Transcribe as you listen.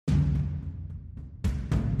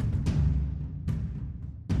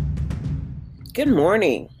Good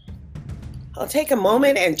morning. I'll take a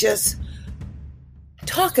moment and just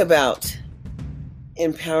talk about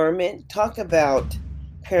empowerment, talk about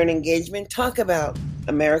parent engagement, talk about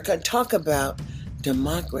America, talk about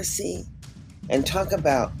democracy, and talk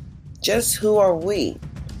about just who are we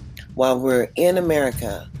while we're in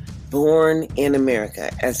America, born in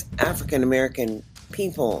America, as African American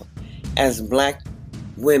people, as Black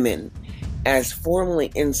women, as formerly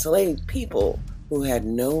enslaved people who had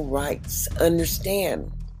no rights.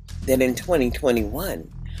 Understand that in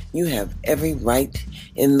 2021, you have every right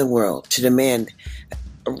in the world to demand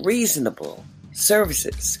reasonable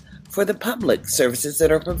services for the public, services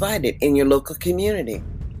that are provided in your local community.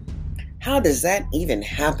 How does that even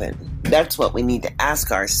happen? That's what we need to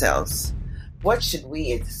ask ourselves. What should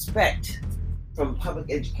we expect from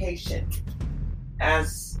public education?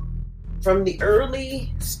 As from the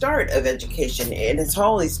early start of education, it has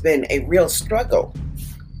always been a real struggle,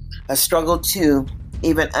 a struggle to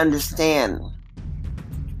even understand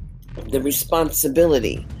the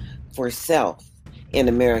responsibility for self in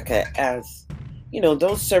America. As you know,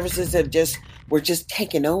 those services were just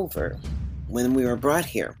taken over when we were brought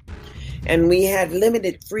here, and we had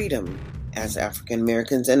limited freedom as African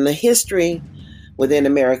Americans. And the history within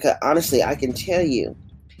America, honestly, I can tell you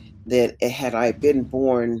that had I been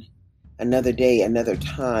born another day, another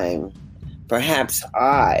time, perhaps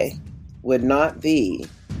I would not be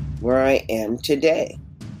where I am today.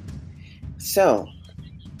 So,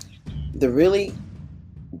 the real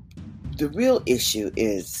issue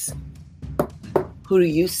is, who do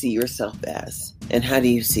you see yourself as, and how do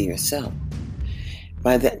you see yourself?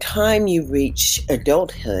 By the time you reach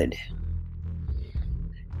adulthood,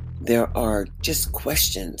 there are just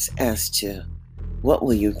questions as to what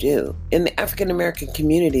will you do? In the African American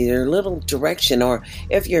community, there's little direction, or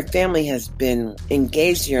if your family has been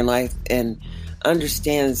engaged in your life and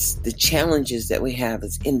understands the challenges that we have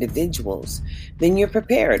as individuals, then you're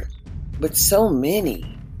prepared. But so many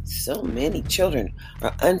children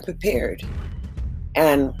are unprepared.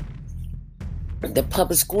 And the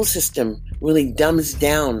public school system really dumbs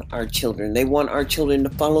down our children. They want our children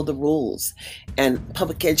to follow the rules. And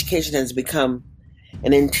public education has become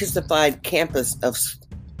an intensified campus of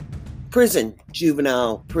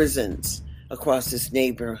juvenile prisons across this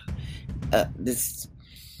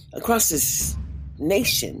across this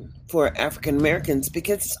nation for African Americans,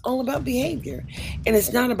 because it's all about behavior. And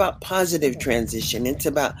it's not about positive transition. It's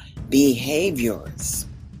about behaviors.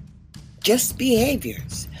 Just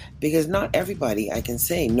behaviors. Because not everybody, I can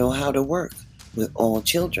say, know how to work with all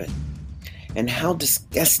children. And how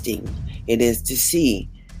disgusting it is to see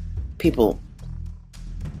people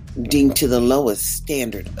deemed to the lowest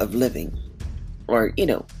standard of living, or,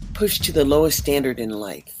 pushed to the lowest standard in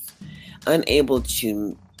life, unable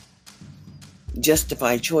to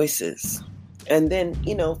justify choices. And then,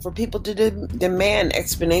 for people to demand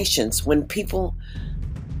explanations when people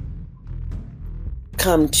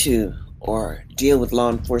come to or deal with law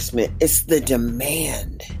enforcement. It's the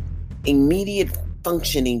demand, immediate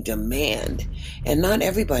functioning demand, and not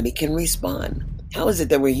everybody can respond. How is it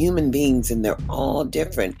that we're human beings and they're all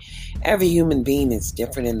different? Every human being is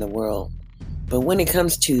different in the world. But when it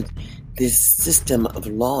comes to this system of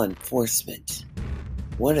law enforcement,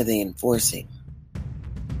 what are they enforcing?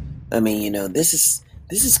 I mean, this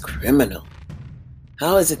is criminal.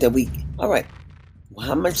 How is it that all right, well,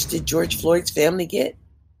 how much did George Floyd's family get?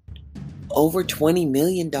 Over $20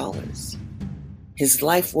 million. His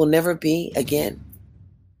life will never be again.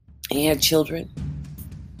 He had children.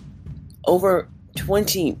 Over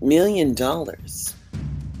 $20 million.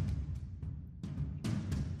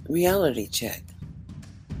 Reality check.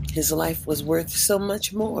 His life was worth so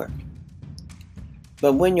much more.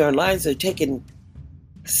 But when your lives are taken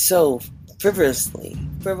so frivolously,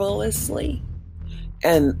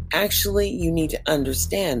 and actually you need to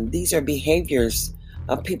understand these are behaviors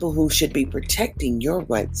of people who should be protecting your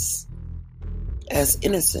rights as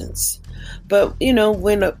innocents. But,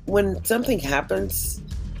 when something happens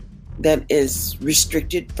that is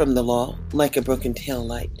restricted from the law, like a broken tail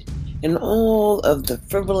light, and all of the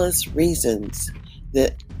frivolous reasons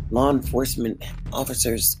that law enforcement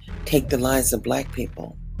officers take the lives of Black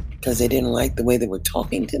people because they didn't like the way they were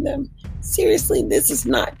talking to them. Seriously, this is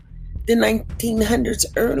not the 1900s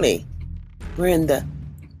early. We're in the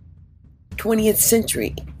 20th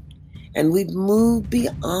century, and we've moved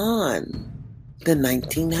beyond the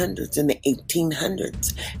 1900s and the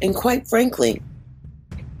 1800s. And quite frankly,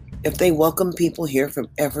 if they welcome people here from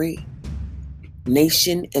every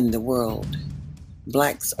nation in the world,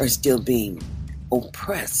 Blacks are still being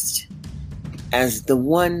oppressed as the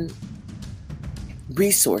one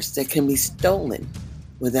resource that can be stolen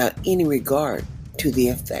without any regard to the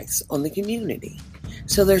effects on the community.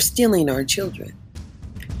 So they're stealing our children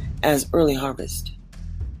as early harvest.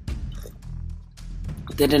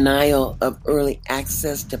 The denial of early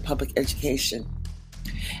access to public education,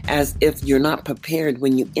 as if you're not prepared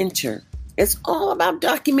when you enter. It's all about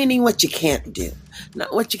documenting what you can't do.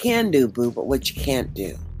 Not what you can do, boo, but what you can't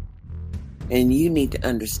do. And you need to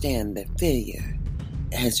understand that failure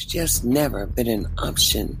has just never been an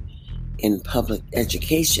option in public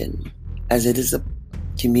education, as it is a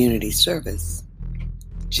community service,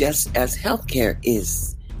 just as healthcare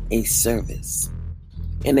is a service.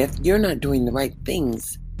 And if you're not doing the right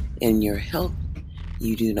things in your health,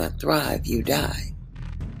 you do not thrive, you die.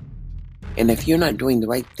 And if you're not doing the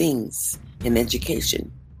right things in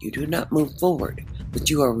education, you do not move forward, but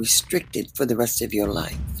you are restricted for the rest of your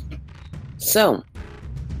life. So,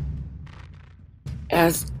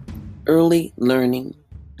 as early learning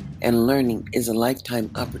and learning is a lifetime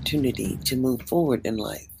opportunity to move forward in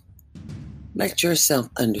life, let yourself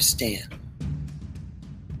understand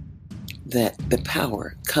that the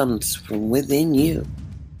power comes from within you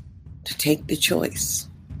to take the choice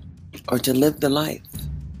or to live the life.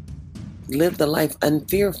 Live the life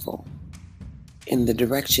unfearful in the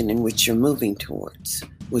direction in which you're moving towards,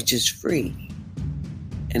 which is free.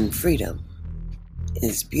 And freedom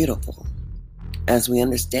is beautiful. As we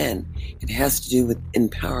understand, it has to do with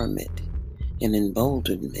empowerment and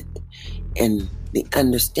emboldenment and the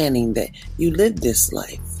understanding that you live this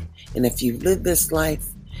life. And if you live this life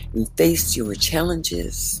and face your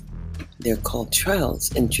challenges, they're called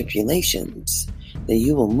trials and tribulations, that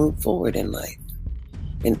you will move forward in life.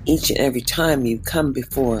 And each and every time you come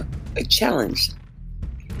before a challenge,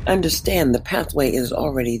 understand the pathway is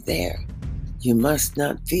already there. You must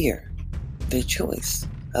not fear the choice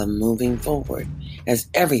of moving forward, as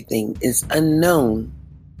everything is unknown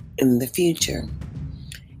in the future.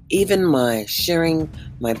 Even my sharing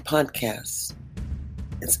my podcasts,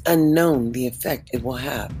 it's unknown the effect it will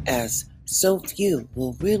have, as so few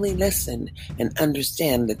will really listen and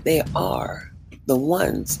understand that they are the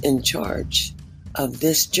ones in charge of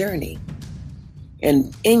this journey.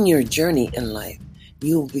 And in your journey in life,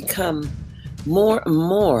 you will become more and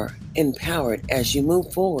more empowered as you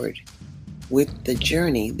move forward with the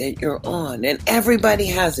journey that you're on. And everybody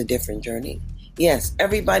has a different journey. Yes,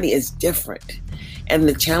 everybody is different. And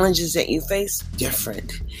the challenges that you face,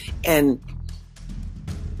 different. And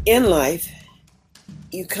in life,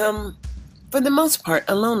 you come, for the most part,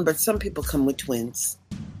 alone, but some people come with twins,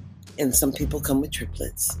 and some people come with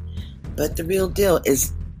triplets. But the real deal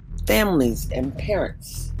is families and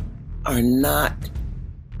parents are not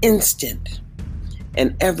instant.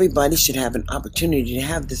 And everybody should have an opportunity to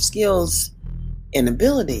have the skills and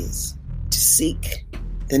abilities to seek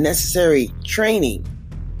the necessary training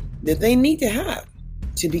that they need to have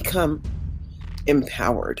to become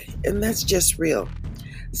empowered. And that's just real.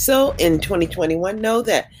 So in 2021, know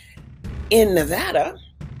that in Nevada,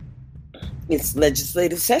 it's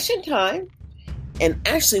legislative session time. And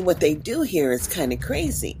actually what they do here is kind of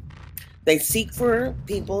crazy. They seek for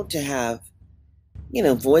people to have,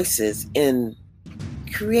 voices in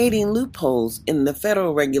creating loopholes in the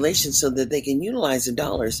federal regulations so that they can utilize the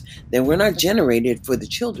dollars that were not generated for the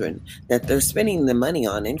children that they're spending the money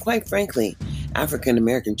on. And quite frankly, African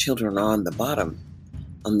American children are on the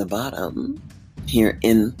bottom here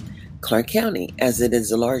in Clark County, as it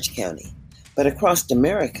is a large county. But across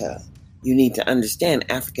America, you need to understand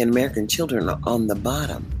African American children are on the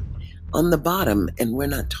bottom, and we're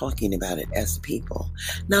not talking about it as people.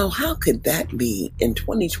 Now, how could that be in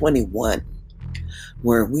 2021,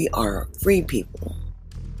 where we are free people,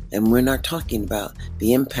 and we're not talking about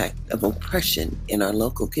the impact of oppression in our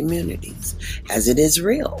local communities, as it is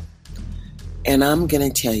real? And I'm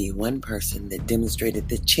going to tell you one person that demonstrated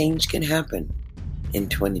that change can happen in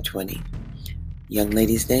 2020. Young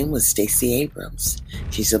lady's name was Stacey Abrams.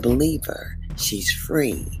 She's a believer. She's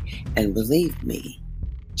free. And believe me,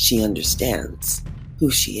 she understands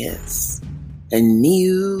who she is. And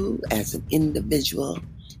you, as an individual,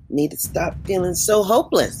 need to stop feeling so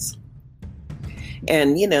hopeless.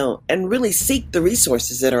 And, and really seek the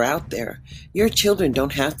resources that are out there. Your children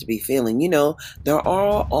don't have to be feeling, there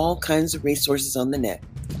are all kinds of resources on the net.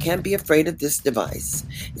 You can't be afraid of this device.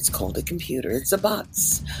 It's called a computer. It's a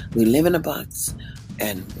box. We live in a box,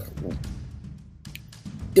 and we're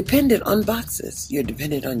dependent on boxes. You're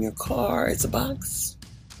dependent on your car. It's a box.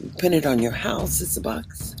 Dependent on your house. It's a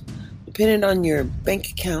box. Dependent on your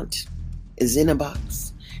bank account is in a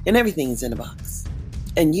box. And everything is in a box.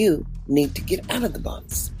 And you need to get out of the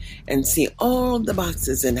box and see all the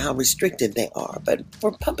boxes and how restricted they are. But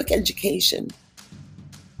for public education,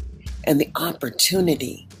 and the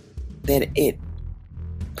opportunity that it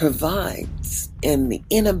provides, and the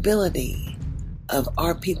inability of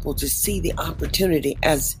our people to see the opportunity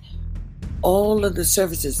as all of the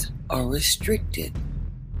services are restricted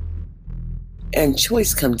and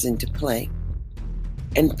choice comes into play.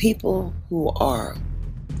 And people who are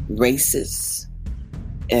racist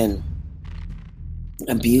and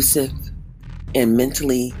abusive and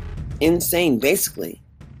mentally insane, basically,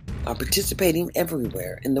 are participating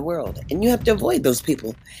everywhere in the world. And you have to avoid those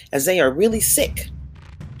people as they are really sick.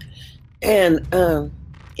 And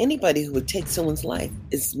anybody who would take someone's life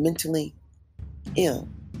is mentally ill.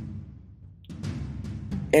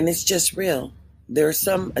 And it's just real. There are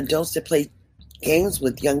some adults that play games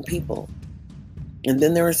with young people. And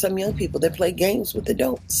then there are some young people that play games with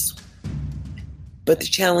adults. But the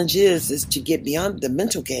challenge is to get beyond the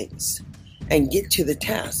mental games and get to the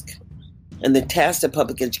task. And the task of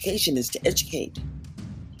public education is to educate.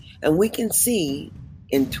 And we can see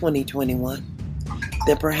in 2021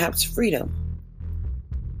 that perhaps freedom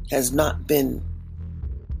has not been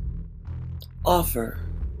offer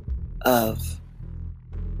of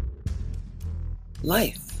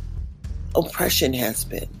life. Oppression has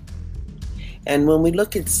been. And when we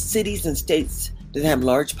look at cities and states that have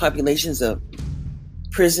large populations of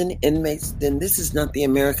prison inmates, then this is not the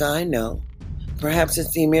America I know. Perhaps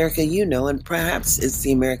it's the America you know, and perhaps it's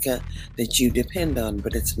the America that you depend on,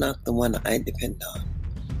 but it's not the one I depend on.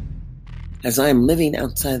 As I am living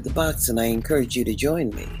outside the box, and I encourage you to join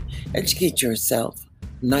me, educate yourself.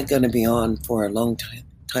 I'm not going to be on for a long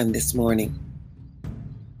time this morning.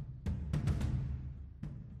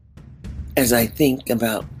 As I think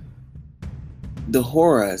about the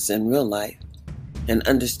horrors in real life and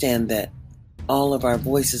understand that all of our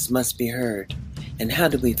voices must be heard. And how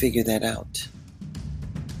do we figure that out?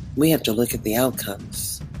 We have to look at the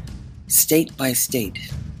outcomes, state by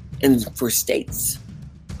state. And for states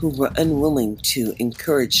who were unwilling to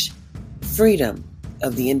encourage freedom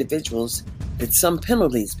of the individuals, that some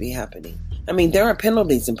penalties be happening. I mean, there are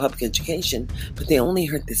penalties in public education, but they only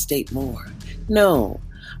hurt the state more. No,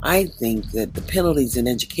 I think that the penalties in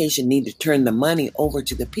education need to turn the money over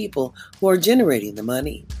to the people who are generating the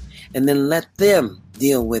money, and then let them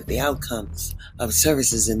deal with the outcomes of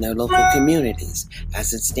services in their local communities.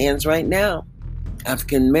 As it stands right now,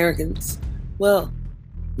 African Americans, well,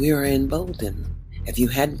 we are emboldened. If you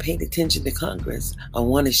hadn't paid attention to Congress, I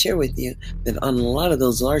want to share with you that on a lot of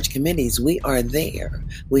those large committees, we are there.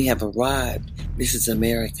 We have arrived. This is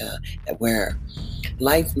America, where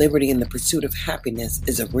life, liberty, and the pursuit of happiness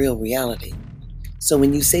is a real reality. So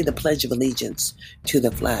when you say the Pledge of Allegiance to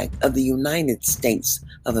the flag of the United States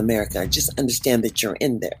of America, just understand that you're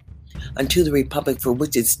in there. Unto the republic for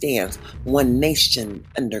which it stands, one nation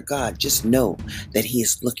under God, just know that He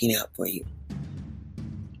is looking out for you.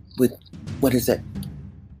 With, what is it?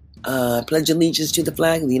 Pledge allegiance to the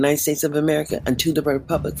flag of the United States of America, unto the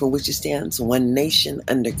republic for which it stands, one nation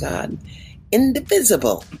under God,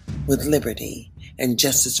 indivisible, with liberty and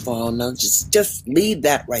justice for all. Now just leave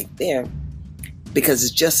that right there, because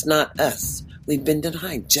it's just not us. We've been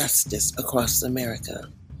denied justice across America.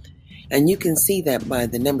 And you can see that by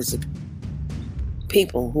the numbers of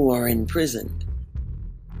people who are in prison,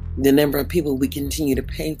 the number of people we continue to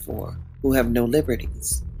pay for who have no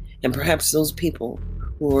liberties. And perhaps those people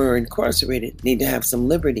who are incarcerated need to have some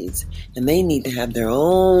liberties, and they need to have their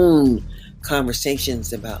own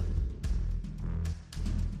conversations about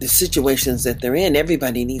the situations that they're in.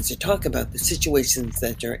 Everybody needs to talk about the situations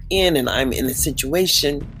that they're in, and I'm in a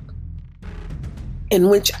situation in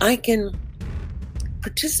which I can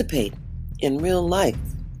participate in real life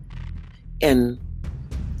and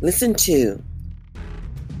listen to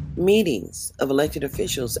meetings of elected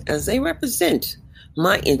officials as they represent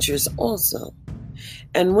my interests also.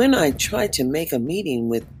 And when I try to make a meeting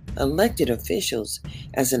with elected officials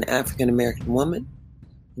as an African American woman,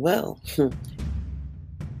 well,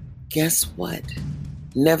 guess what?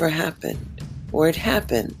 Never happened. Or it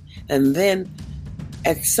happened. And then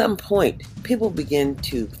at some point, people begin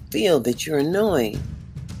to feel that you're annoying.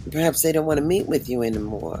 Perhaps they don't want to meet with you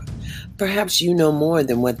anymore. Perhaps you know more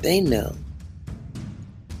than what they know.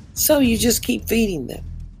 So you just keep feeding them.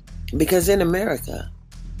 Because in America,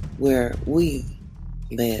 where we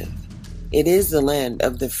live, it is the land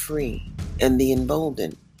of the free and the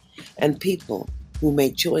emboldened, and people who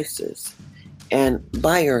make choices. And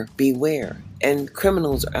buyer beware, and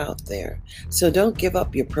criminals are out there. So don't give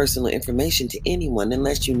up your personal information to anyone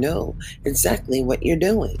unless you know exactly what you're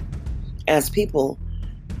doing. As people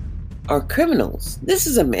are criminals. This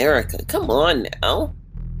is America. Come on now.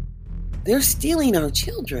 They're stealing our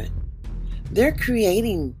children. They're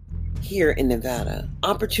creating here in Nevada,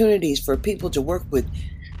 opportunities for people to work with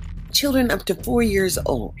children up to 4 years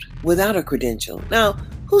old without a credential. Now,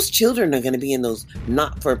 whose children are going to be in those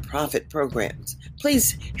not-for-profit programs?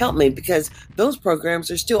 Please help me, because those programs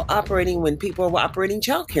are still operating when people are operating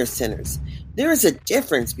child care centers. There is a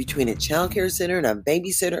difference between a child care center and a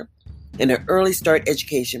babysitter and an early start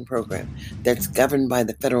education program that's governed by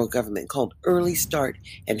the federal government called Early Start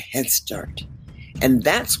and Head Start. And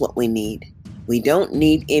that's what we need. We don't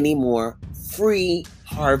need any more free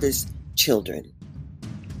harvest children.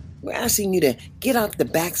 We're asking you to get off the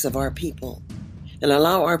backs of our people and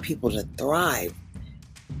allow our people to thrive.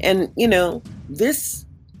 And, this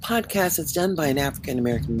podcast is done by an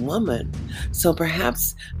African-American woman, so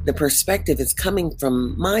perhaps the perspective is coming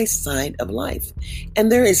from my side of life.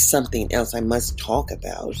 And there is something else I must talk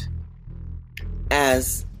about,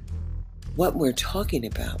 as what we're talking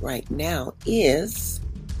about right now is,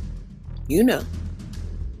 you know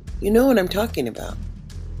what I'm talking about.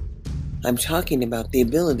 I'm talking about the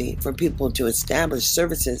ability for people to establish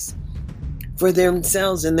services for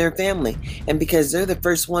themselves and their family. And because they're the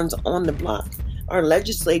first ones on the block, our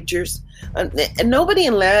legislatures, and nobody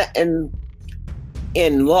in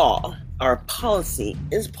law, our policy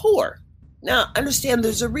is poor. Now, understand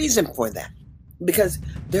there's a reason for that, because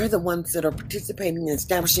they're the ones that are participating in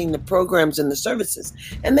establishing the programs and the services,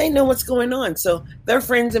 and they know what's going on. So their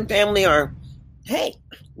friends and family are,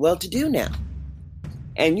 well-to-do now.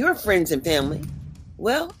 And your friends and family,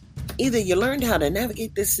 well, either you learned how to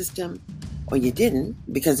navigate this system or you didn't,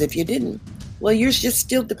 because if you didn't, well, you're just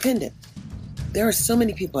still dependent. There are so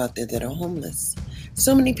many people out there that are homeless,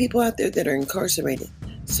 so many people out there that are incarcerated,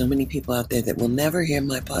 so many people out there that will never hear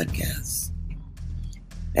my podcast,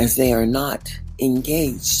 as they are not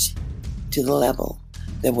engaged to the level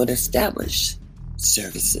that would establish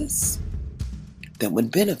services that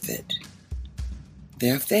would benefit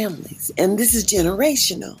their families. And this is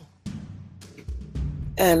generational.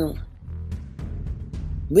 And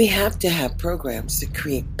we have to have programs to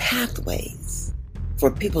create pathways for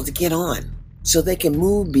people to get on so they can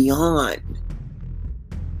move beyond,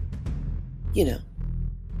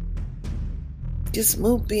 just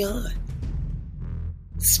move beyond.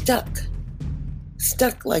 Stuck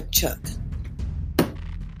like Chuck.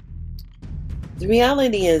 The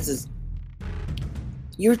reality is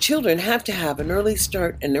your children have to have an early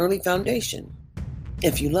start, an early foundation.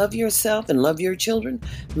 If you love yourself and love your children,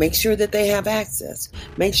 make sure that they have access.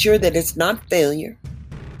 Make sure that it's not failure,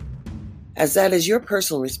 as that is your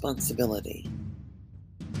personal responsibility.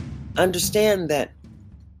 Understand that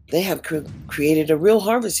they have created a real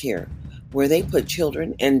harvest here, where they put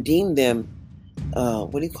children and deem them,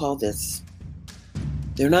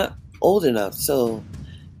 they're not old enough, so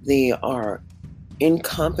they are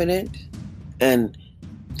incompetent, and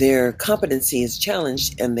their competency is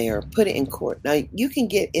challenged, and they are put in court. Now, you can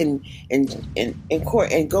get in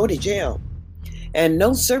court and go to jail, and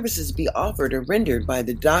no services be offered or rendered by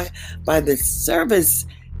the service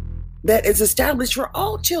that is established for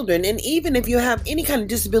all children. And even if you have any kind of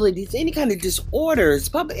disabilities, any kind of disorders,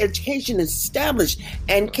 public education is established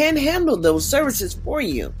and can handle those services for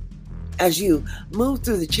you. As you move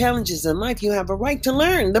through the challenges in life, you have a right to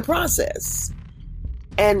learn the process.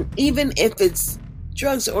 And even if it's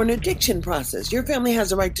drugs or an addiction process, your family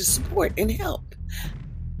has a right to support and help,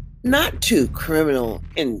 not to criminal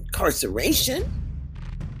incarceration.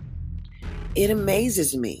 It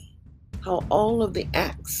amazes me how all of the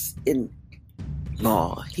acts in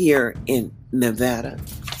law here in Nevada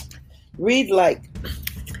read like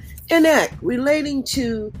an act relating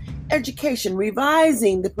to education,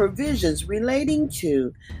 revising the provisions relating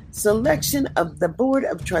to selection of the Board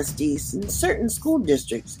of Trustees in certain school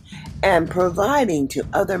districts, and providing to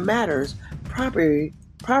other matters properly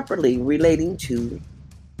relating to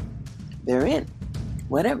therein,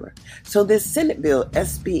 whatever. So this Senate Bill,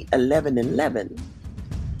 SB 1111,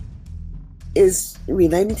 is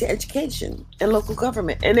relating to education and local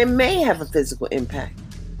government, and it may have a physical impact,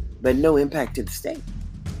 but no impact to the state.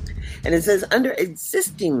 And it says, under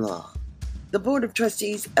existing law, the Board of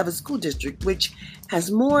Trustees of a school district which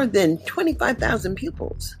has more than 25,000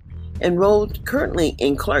 pupils enrolled currently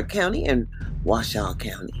in Clark County and Washoe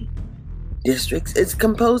County districts is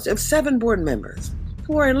composed of 7 board members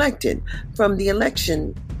who are elected from the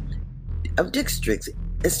election of districts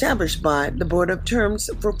established by the Board of Terms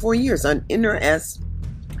for 4 years on NRS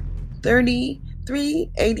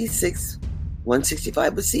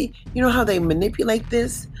 3386-165. But see, you know how they manipulate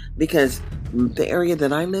this? Because the area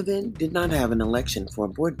that I live in did not have an election for a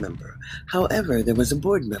board member. However, there was a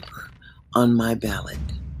board member on my ballot.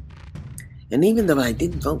 And even though I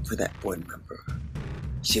didn't vote for that board member,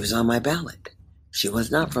 she was on my ballot She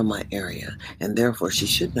was not from my area, and therefore she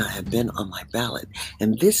should not have been on my ballot.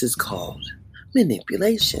 And this is called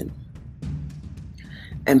manipulation.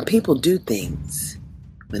 And people do things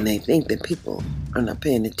when they think that people are not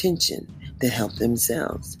paying attention to help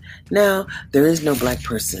themselves. Now, there is no black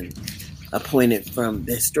person appointed from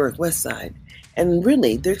the historic West Side. And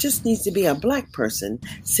really, there just needs to be a black person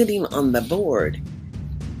sitting on the board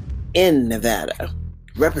in Nevada,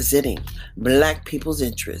 representing black people's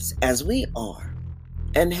interests as we are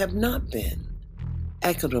and have not been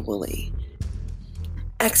equitably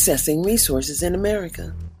accessing resources in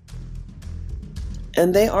America.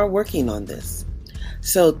 And they are working on this.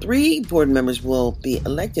 So 3 board members will be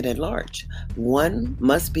elected at large. 1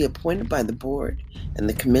 must be appointed by the board and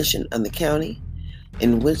the commission of the county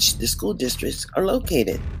in which the school districts are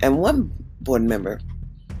located. And 1 board member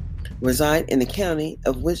reside in the county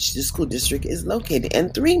of which the school district is located.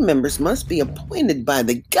 And 3 members must be appointed by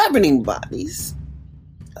the governing bodies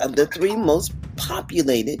of the 3 most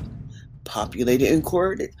populated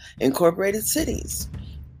incorporated cities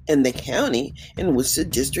in the county in which the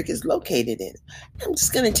district is located in. I'm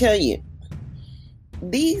just going to tell you,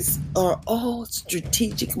 these are all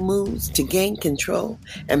strategic moves to gain control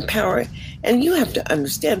and power. And you have to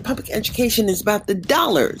understand, public education is about the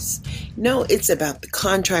dollars. No, it's about the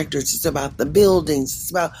contractors. It's about the buildings. It's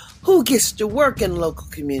about who gets to work in the local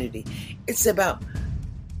community. It's about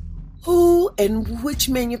who and which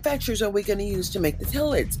manufacturers are we going to use to make the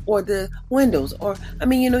toilets or the windows? Or,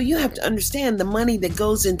 you have to understand the money that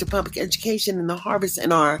goes into public education and the harvest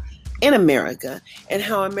in America and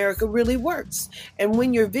how America really works. And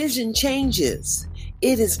when your vision changes,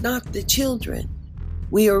 it is not the children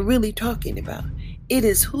we are really talking about. It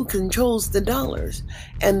is who controls the dollars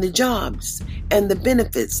and the jobs and the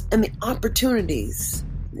benefits and the opportunities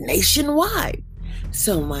nationwide.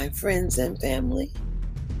 So my friends and family,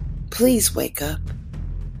 please wake up,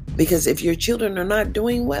 because if your children are not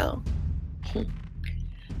doing well,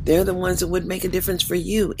 they're the ones that would make a difference for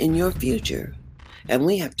you in your future. And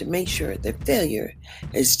we have to make sure that failure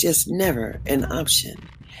is just never an option.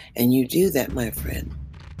 And you do that, my friend,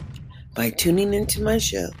 by tuning into my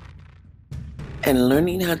show and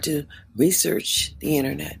learning how to research the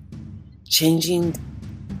internet, changing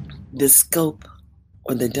the scope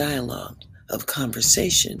or the dialogue of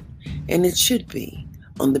conversation. And it should be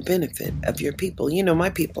on the benefit of your people.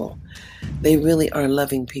 My people, they really are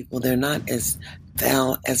loving people. They're not as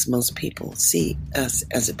foul as most people see us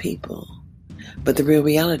as a people. But the real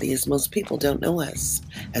reality is most people don't know us,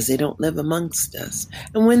 as they don't live amongst us.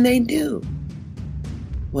 And when they do,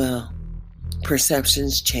 well,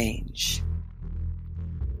 perceptions change.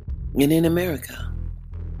 And in America,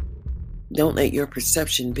 don't let your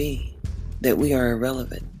perception be that we are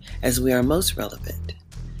irrelevant, as we are most relevant,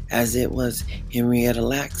 as it was Henrietta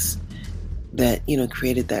Lacks that,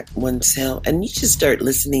 created that one cell. And you just start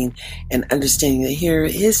listening and understanding that here,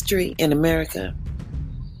 history in America,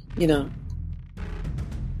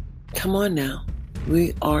 come on now.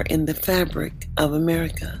 We are in the fabric of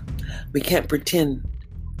America. We can't pretend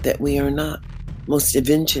that we are not. Most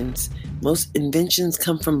inventions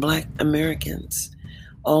come from Black Americans.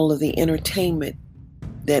 All of the entertainment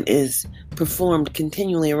that is performed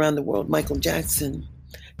continually around the world, Michael Jackson,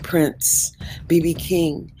 Prince, B.B.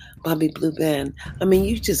 King, Bobby Blue Band.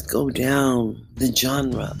 You just go down the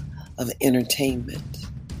genre of entertainment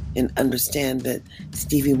and understand that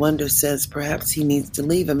Stevie Wonder says perhaps he needs to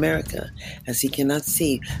leave America, as he cannot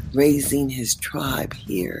see raising his tribe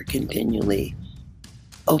here continually,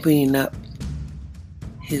 opening up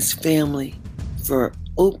his family for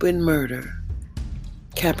open murder.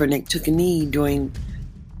 Kaepernick took a knee during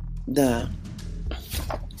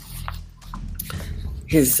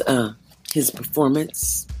his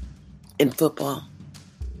performance in football.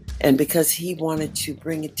 And because he wanted to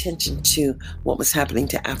bring attention to what was happening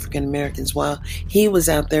to African Americans while he was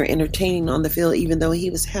out there entertaining on the field, even though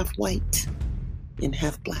he was half white and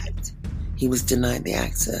half black, he was denied the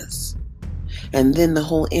access. And then the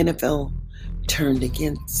whole NFL turned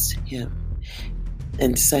against him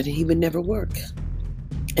and decided he would never work.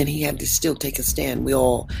 And he had to still take a stand. We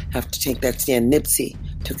all have to take that stand. Nipsey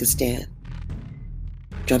took a stand.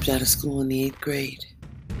 Dropped out of school in the 8th grade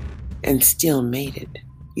and still made it.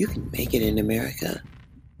 You can make it in America.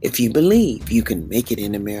 If you believe you can make it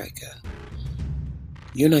in America.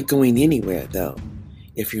 You're not going anywhere, though,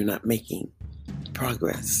 if you're not making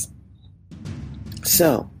progress.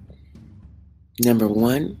 So, the number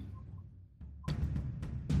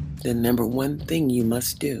one thing you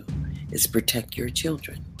must do is protect your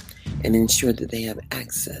children. and ensure that they have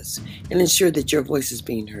access and ensure that your voice is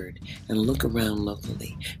being heard, and look around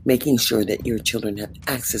locally, making sure that your children have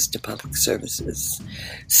access to public services.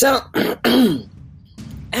 So,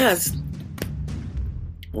 as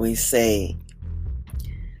we say,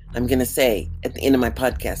 I'm going to say at the end of my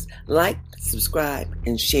podcast, like, subscribe,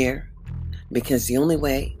 and share, because the only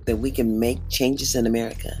way that we can make changes in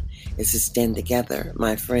America is to stand together,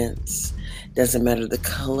 my friends. Doesn't matter the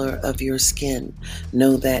color of your skin.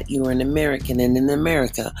 Know that you are an American, and in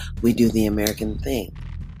America, we do the American thing,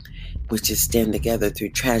 which is stand together through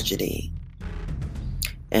tragedy.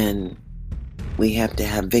 And we have to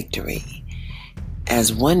have victory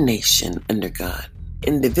as one nation under God,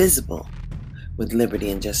 indivisible, with liberty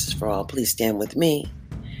and justice for all. Please stand with me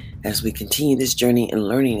as we continue this journey in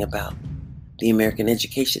learning about the American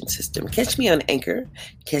education system. Catch me on Anchor,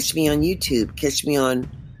 catch me on YouTube, catch me on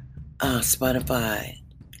Spotify,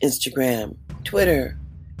 Instagram, Twitter.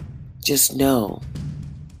 Just know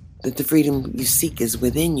that the freedom you seek is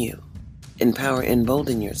within you. Empower and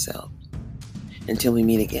embolden yourself. Until we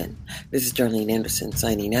meet again, this is Darlene Anderson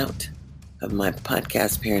signing out of my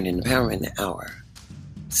podcast, Parent Empowerment Hour,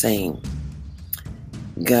 saying,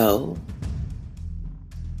 go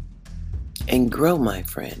and grow, my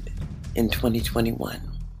friend, in 2021.